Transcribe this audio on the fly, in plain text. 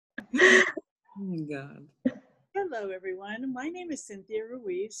God. Hello, everyone. My name is Cynthia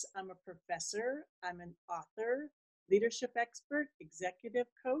Ruiz. I'm a professor, I'm an author, leadership expert, executive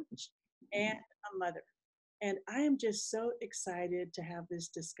coach, and a mother. And I am just so excited to have this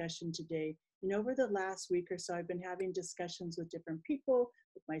discussion today. Over the last week or so, I've been having discussions with different people,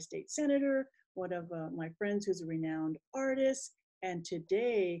 with my state senator, one of my friends who's a renowned artist. And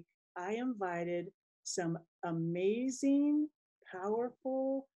today I invited some amazing,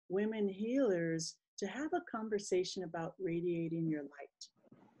 powerful women healers to have a conversation about radiating your light.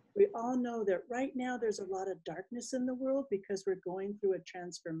 We all know that right now there's a lot of darkness in the world because we're going through a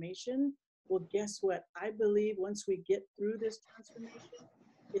transformation. Well, guess what? I believe once we get through this transformation,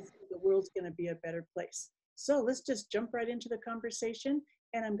 the world's going to be a better place. So let's just jump right into the conversation.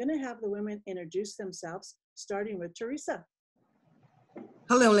 And I'm going to have the women introduce themselves, starting with Teresa.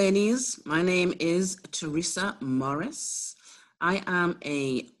 Hello, ladies. My name is Teresa Morris. I am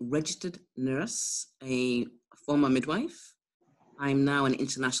a registered nurse, a former midwife. I'm now an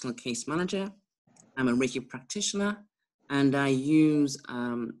international case manager. I'm a Reiki practitioner, and I use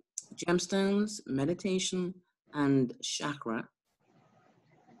gemstones, meditation, and chakra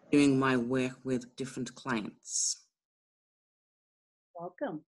doing my work with different clients.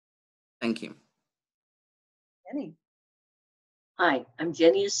 Welcome. Thank you. Jennie. Hi, I'm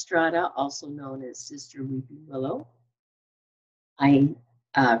Jennie Estrada, also known as Sister Weeping Willow. I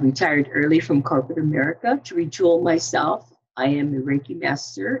retired early from corporate America to retool myself. I am a Reiki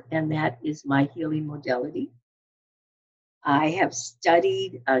master, and that is my healing modality. I have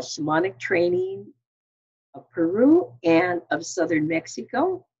studied shamanic training of Peru and of southern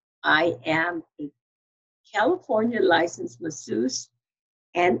Mexico. I am a California licensed masseuse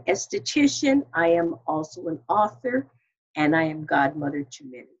and esthetician. I am also an author, and I am godmother to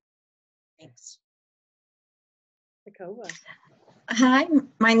many. Thanks. Shikoba. Hi,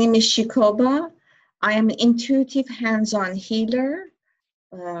 my name is Shikoba. I am an intuitive hands-on healer,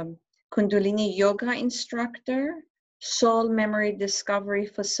 Kundalini yoga instructor, soul memory discovery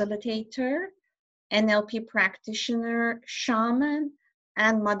facilitator, NLP practitioner, shaman,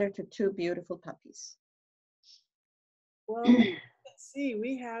 and mother to two beautiful puppies. Well, you can see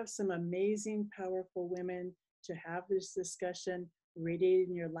we have some amazing, powerful women to have this discussion,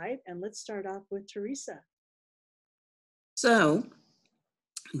 radiating your light. And let's start off with Teresa. So,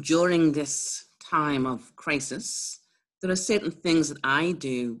 during this time of crisis, there are certain things that I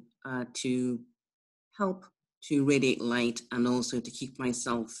do to help to radiate light and also to keep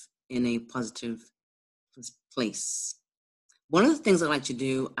myself in a positive place. One of the things I like to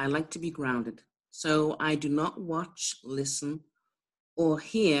do, I like to be grounded. So I do not watch, listen, or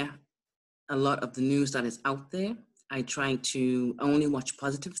hear a lot of the news that is out there. I try to only watch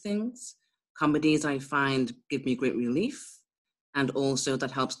positive things. Comedies I find give me great relief, and also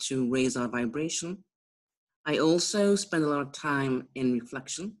that helps to raise our vibration. I also spend a lot of time in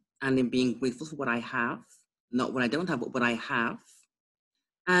reflection and in being grateful for what I have, not what I don't have, but what I have.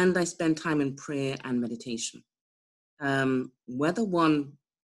 And I spend time in prayer and meditation. Whether one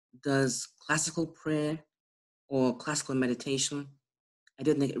does classical prayer or classical meditation, I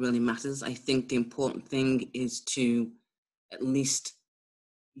don't think it really matters. I think the important thing is to at least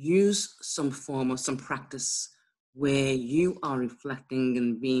use some form of some practice where you are reflecting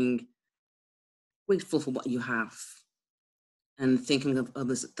and being grateful for what you have and thinking of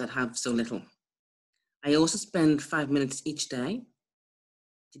others that have so little. I also spend 5 minutes each day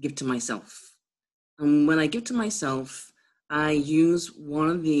to give to myself. And when I give to myself, I use one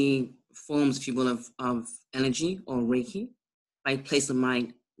of the forms, if you will, of energy or Reiki by placing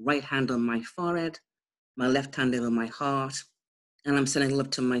my right hand on my forehead, my left hand over my heart, and I'm sending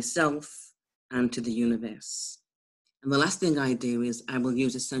love to myself and to the universe. And the last thing I do is I will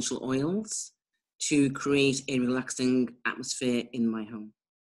use essential oils to create a relaxing atmosphere in my home.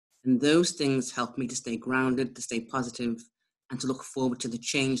 And those things help me to stay grounded, to stay positive, and to look forward to the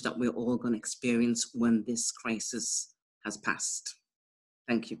change that we're all going to experience when this crisis has passed.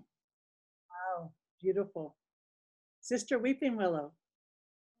 Thank you. Wow, beautiful. Sister Weeping Willow.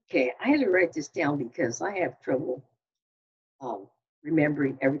 Okay, I had to write this down because I have trouble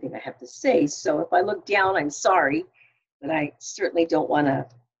remembering everything I have to say. So if I look down, I'm sorry, but I certainly don't want to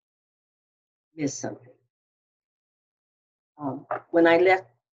miss something. When I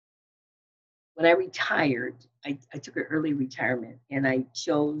retired, I took an early retirement, and I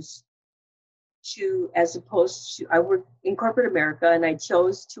chose to, as opposed to, I worked in corporate America, and I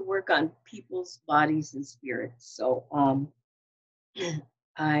chose to work on people's bodies and spirits. So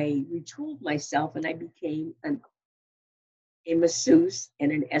I retooled myself, and I became a masseuse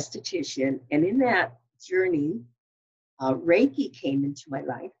and an esthetician. And in that journey, Reiki came into my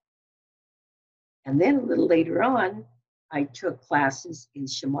life. And then a little later on, I took classes in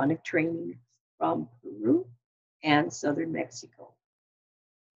shamanic training from Peru and southern Mexico.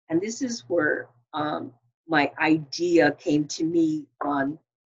 And this is where my idea came to me on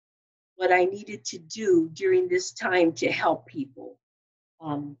what I needed to do during this time to help people.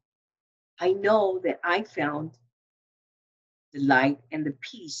 I know that I found the light and the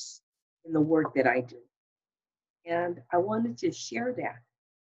peace in the work that I do. And I wanted to share that.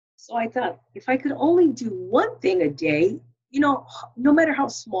 So I thought, if I could only do one thing a day, no matter how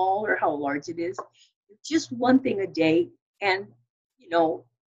small or how large it is, just one thing a day. And,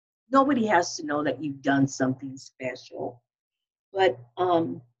 nobody has to know that you've done something special. But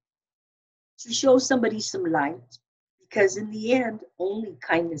to show somebody some light, because in the end, only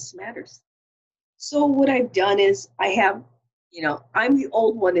kindness matters. So what I've done is I have, I'm the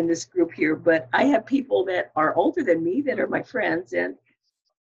old one in this group here, but I have people that are older than me that are my friends. And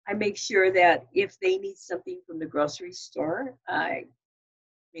I make sure that if they need something from the grocery store, I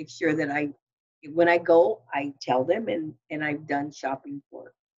make sure that when I go, I tell them, and I've done shopping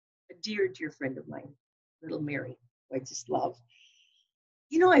for a dear, dear friend of mine, little Mary, who I just love.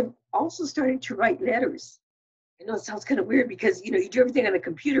 I've also started to write letters. I know it sounds kind of weird because, you do everything on the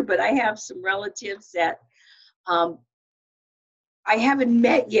computer, but I have some relatives that I haven't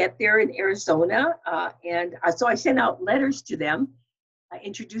met yet. They're in Arizona. And so I sent out letters to them,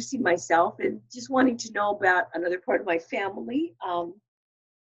 introducing myself and just wanting to know about another part of my family.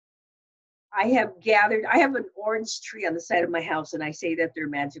 I have an orange tree on the side of my house, and I say that they're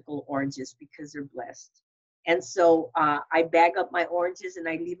magical oranges because they're blessed. And so I bag up my oranges and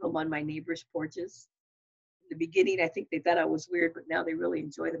I leave them on my neighbors' porches. In the beginning, I think they thought I was weird, but now they really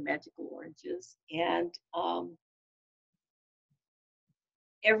enjoy the magical oranges. And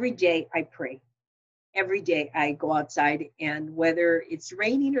every day I pray. Every day I go outside, and whether it's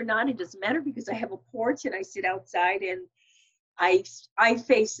raining or not, it doesn't matter because I have a porch and I sit outside and I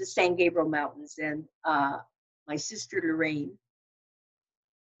face the San Gabriel Mountains. And my sister Lorraine,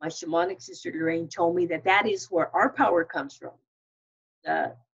 my shamanic sister Lorraine, told me that is where our power comes from,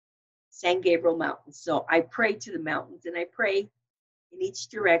 the San Gabriel Mountains. So I pray to the mountains, and I pray in each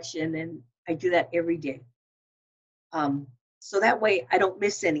direction, and I do that every day. So that way I don't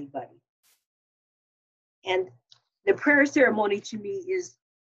miss anybody. And the prayer ceremony to me it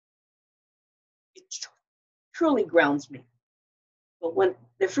truly grounds me. But when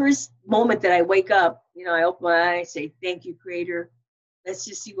the first moment that I wake up, I open my eyes, say, thank you, Creator. Let's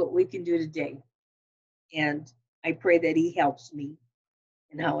just see what we can do today. And I pray that He helps me.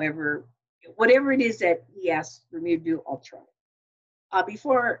 And whatever it is that He asks for me to do, I'll try.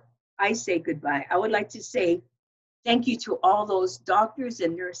 Before I say goodbye, I would like to say thank you to all those doctors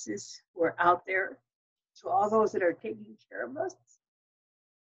and nurses who are out there, to all those that are taking care of us,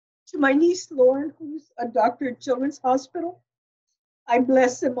 to my niece Lauren, who's a doctor at Children's Hospital. I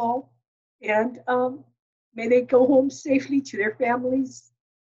bless them all, and may they go home safely to their families,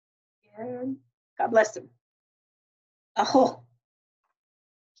 and God bless them. Oh.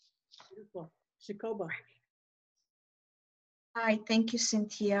 Beautiful. Shikoba. Hi, thank you,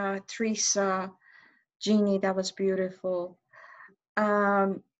 Cynthia, Teresa, Jennie, that was beautiful.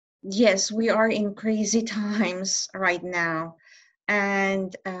 Yes, we are in crazy times right now.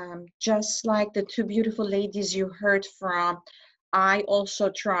 And just like the two beautiful ladies you heard from, I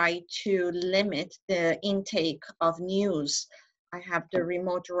also try to limit the intake of news. I have the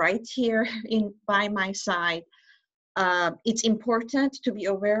remote right here by my side. It's important to be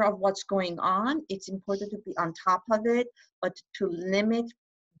aware of what's going on. It's important to be on top of it, but to limit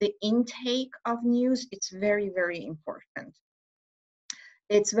the intake of news, it's very, very important.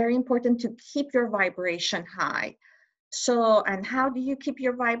 It's very important to keep your vibration high. So, and how do you keep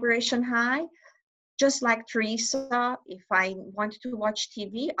your vibration high? Just like Teresa, if I want to watch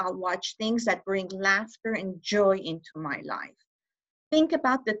TV, I'll watch things that bring laughter and joy into my life. Think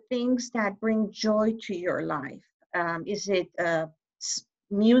about the things that bring joy to your life. Is it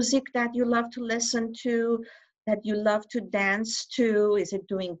music that you love to listen to, that you love to dance to? Is it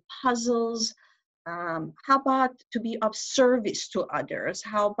doing puzzles? How about to be of service to others?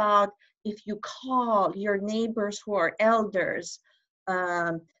 How about if you call your neighbors who are elders?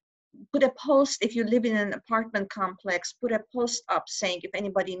 Put a post, if you live in an apartment complex, put a post up saying if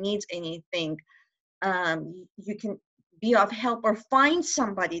anybody needs anything, you can be of help, or find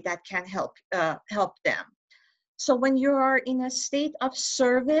somebody that can help them. So when you are in a state of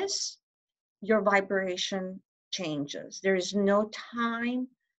service, your vibration changes. There is no time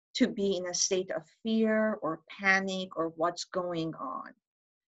to be in a state of fear or panic or what's going on.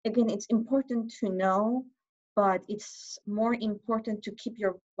 Again, it's important to know but it's more important to keep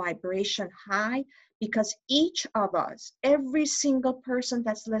your vibration high, because each of us, every single person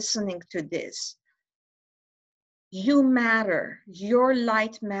that's listening to this, you matter, your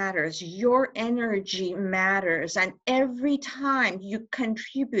light matters, your energy matters. And every time you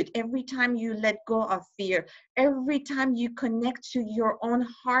contribute, every time you let go of fear, every time you connect to your own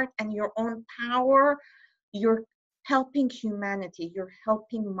heart and your own power, you're helping humanity, you're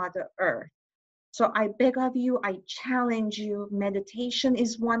helping Mother Earth. So I beg of you, I challenge you, meditation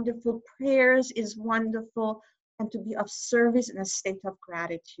is wonderful, prayers is wonderful, and to be of service in a state of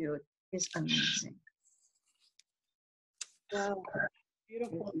gratitude is amazing. Wow,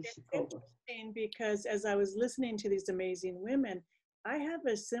 beautiful. Thank you, It's Shikoba. interesting because as I was listening to these amazing women, I have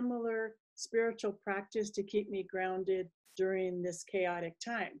a similar spiritual practice to keep me grounded during this chaotic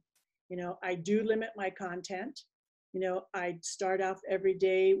time. You know, I do limit my content. You know, I start off every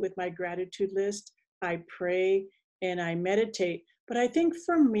day with my gratitude list. I pray and I meditate. But I think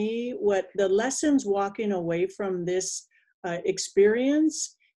for me, what the lessons walking away from this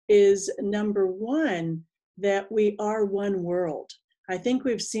experience is, number one, that we are one world. I think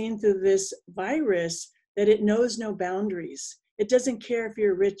we've seen through this virus that it knows no boundaries. It doesn't care if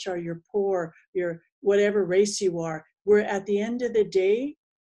you're rich or you're poor, you're whatever race you are. We're at the end of the day,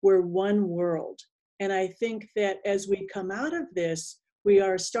 we're one world. And I think that as we come out of this, we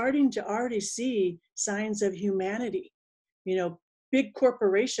are starting to already see signs of humanity. You know, big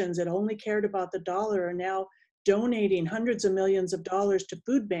corporations that only cared about the dollar are now donating hundreds of millions of dollars to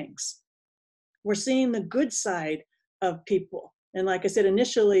food banks. We're seeing the good side of people. And like I said,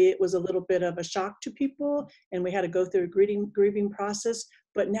 initially it was a little bit of a shock to people and we had to go through a grieving process,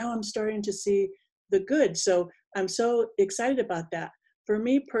 but now I'm starting to see the good. So I'm so excited about that. For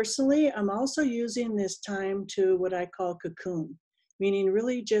me personally, I'm also using this time to what I call cocoon, meaning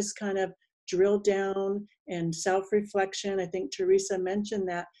really just kind of drill down and self-reflection. I think Teresa mentioned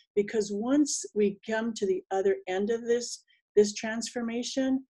that, because once we come to the other end of this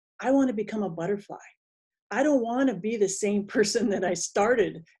transformation, I want to become a butterfly. I don't want to be the same person that I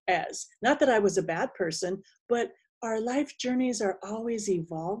started as. Not that I was a bad person, but our life journeys are always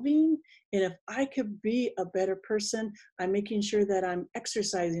evolving. And if I could be a better person, I'm making sure that I'm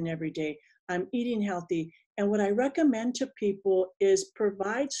exercising every day, I'm eating healthy. And what I recommend to people is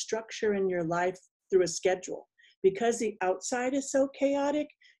provide structure in your life through a schedule. Because the outside is so chaotic,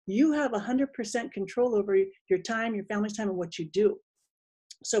 you have 100% control over your time, your family's time, and what you do.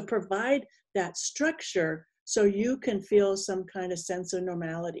 So provide that structure so you can feel some kind of sense of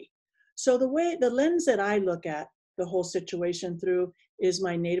normality. So the lens that I look at the whole situation through is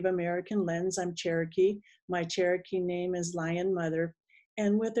my Native American lens. I'm Cherokee. My Cherokee name is Lion Mother.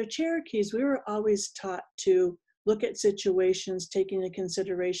 And with the Cherokees, we were always taught to look at situations taking into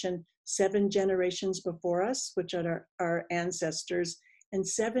consideration 7 generations before us, which are our ancestors, and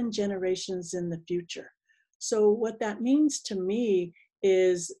 7 generations in the future. So what that means to me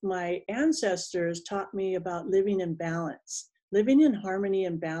is my ancestors taught me about living in balance, living in harmony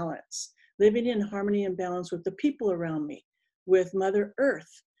and balance, living in harmony and balance with the people around me, with Mother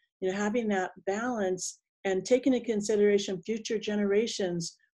Earth, you know, having that balance and taking into consideration future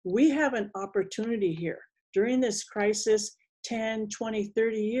generations. We have an opportunity here during this crisis, 10, 20,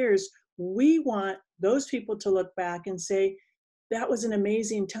 30 years. We want those people to look back and say, that was an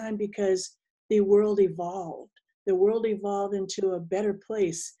amazing time because the world evolved. The world evolved into a better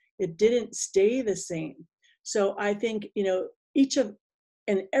place. It didn't stay the same. So I think, you know, each of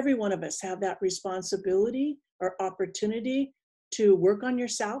and every one of us have that responsibility or opportunity to work on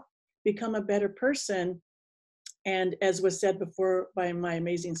yourself, become a better person. And as was said before by my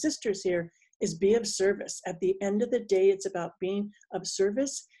amazing sisters here, is be of service. At the end of the day, it's about being of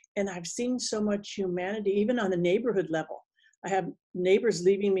service. And I've seen so much humanity, even on the neighborhood level. I have neighbors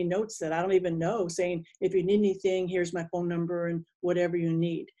leaving me notes that I don't even know, saying, if you need anything, here's my phone number and whatever you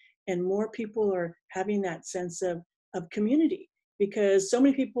need. And more people are having that sense of community, because so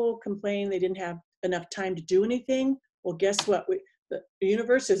many people complain they didn't have enough time to do anything. Well, guess what? The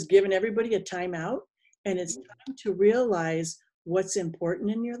universe has given everybody a timeout, and it's time to realize what's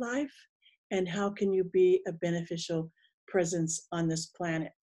important in your life and how can you be a beneficial presence on this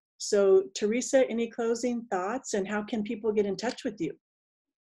planet. So Teresa, any closing thoughts, and how can people get in touch with you?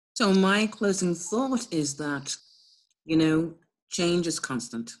 So my closing thought is that, you know, change is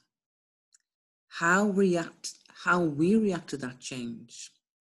constant. How we react to that change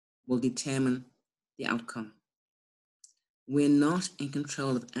will determine the outcome. We're not in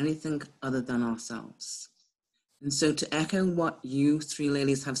control of anything other than ourselves. And so to echo what you 3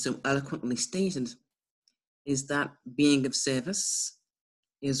 ladies have so eloquently stated, is that being of service,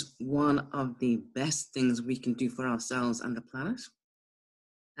 is one of the best things we can do for ourselves and the planet.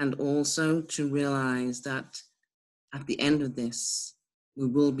 And also to realize that at the end of this, we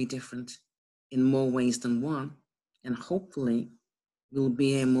will be different in more ways than one. And hopefully we'll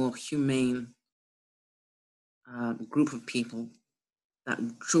be a more humane group of people that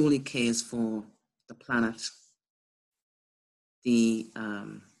truly cares for the planet, the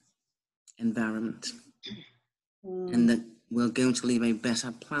environment, and that we're going to leave a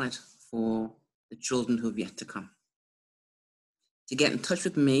better planet for the children who have yet to come. To get in touch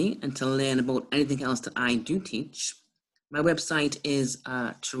with me and to learn about anything else that I do teach, my website is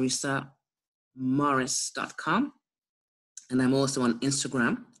teresamorris.com, and I'm also on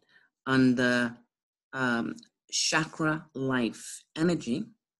Instagram under Chakra Life Energy,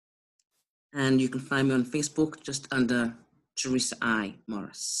 and you can find me on Facebook just under Teresa I.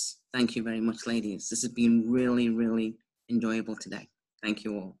 Morris. Thank you very much, ladies. This has been really, really enjoyable today. Thank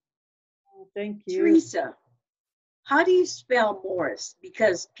you all. Oh, thank you. Teresa, how do you spell Morris?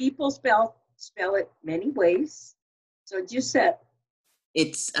 Because people spell it many ways. So just said.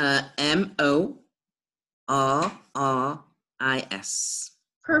 It's M-O-R-R-I-S.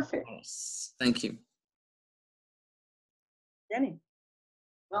 Perfect. Yes. Thank you. Jennie.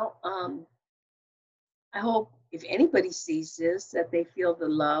 Well, I hope if anybody sees this, that they feel the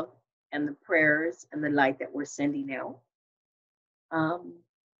love and the prayers and the light that we're sending out.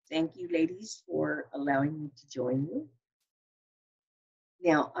 Thank you, ladies, for allowing me to join you.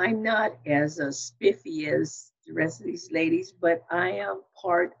 Now, I'm not as spiffy as the rest of these ladies, but I am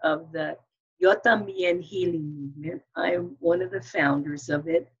part of the Yo También Healing Movement. I'm one of the founders of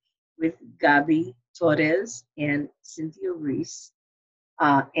it with Gabi Torres and Cynthia Reese.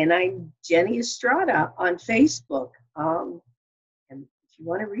 And I'm Jennie Estrada on Facebook. And if you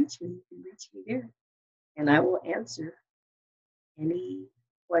want to reach me, you can reach me there. And I will answer any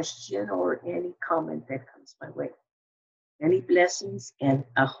question or any comment that comes my way. Many blessings and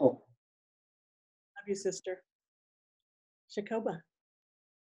aho. Love you, sister. Shikoba.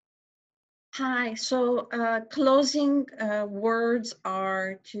 Hi, so closing words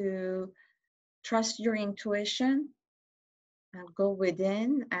are to trust your intuition, go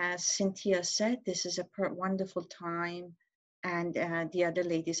within. As Cynthia said, this is a wonderful time, and the other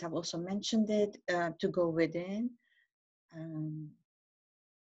ladies have also mentioned it, to go within.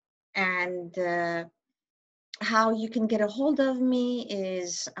 And how you can get a hold of me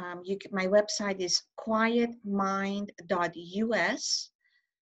is, my website is quietmind.us.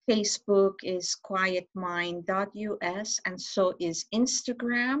 Facebook is quietmind.us, and so is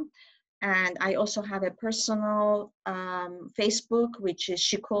Instagram. And I also have a personal Facebook, which is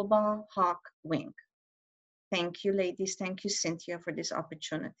Shikoba Hawk Wing. Thank you, ladies. Thank you, Cynthia, for this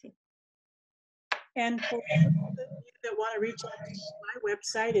opportunity. And for those of you that want to reach out to me, my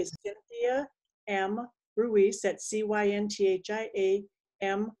website is Cynthia M. Ruiz, at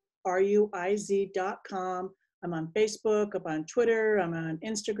CYNTHIAMRUIZ.com. I'm on Facebook, I'm on Twitter, I'm on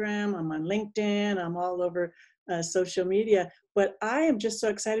Instagram, I'm on LinkedIn, I'm all over social media. But I am just so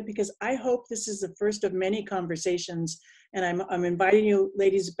excited because I hope this is the first of many conversations, and I'm inviting you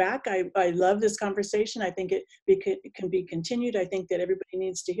ladies back. I love this conversation. I think it can be continued. I think that everybody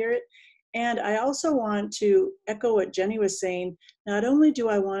needs to hear it. And I also want to echo what Jennie was saying. Not only do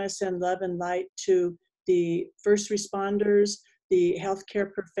I want to send love and light to the first responders, the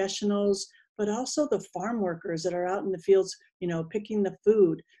healthcare professionals, but also the farm workers that are out in the fields, picking the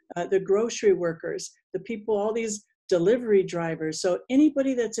food, the grocery workers, the people, all these delivery drivers. So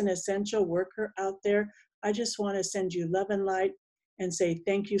anybody that's an essential worker out there, I just want to send you love and light and say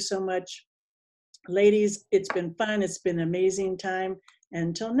thank you so much. Ladies, it's been fun. It's been an amazing time.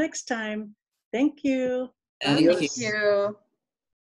 Until next time, thank you. Thank you.